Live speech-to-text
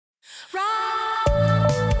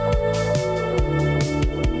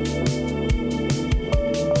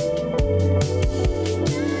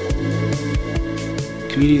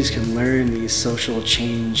communities can learn these social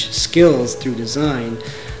change skills through design,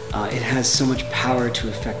 it has so much power to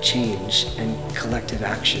affect change and collective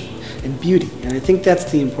action and beauty. And I think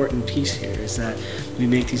that's the important piece here, is that we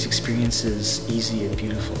make these experiences easy and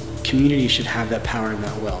beautiful. Community should have that power and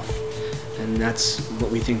that wealth. And that's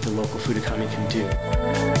what we think the local food economy can do.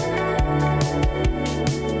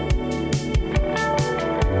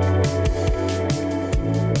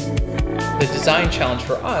 The design challenge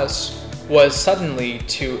for us was suddenly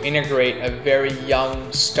to integrate a very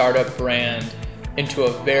young startup brand into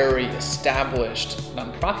a very established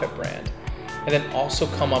nonprofit brand, and then also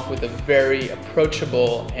come up with a very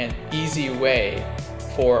approachable and easy way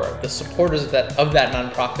for the supporters of that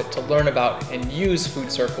nonprofit to learn about and use food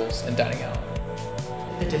circles and dining out.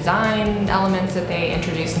 The design elements that they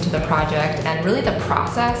introduced into the project, and really the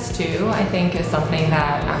process too, I think is something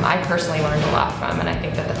that I personally learned a lot from, and I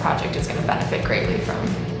think that the project is going to benefit greatly from.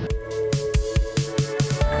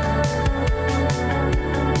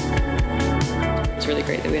 It's really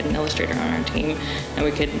great that we had an illustrator on our team and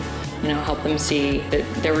we could, help them see that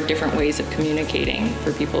there were different ways of communicating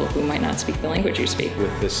for people who might not speak the language you speak.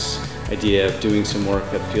 With this idea of doing some work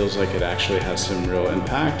that feels like it actually has some real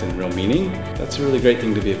impact and real meaning, that's a really great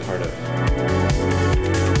thing to be a part of.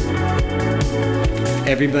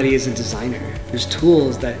 Everybody is a designer. There's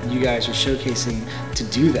tools that you guys are showcasing to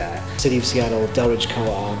do that. City of Seattle, Delridge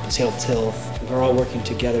Co-op, Seattle Tilth, we're all working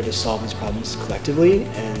together to solve these problems collectively,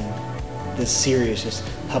 and this series just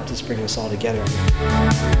helped us bring us all together.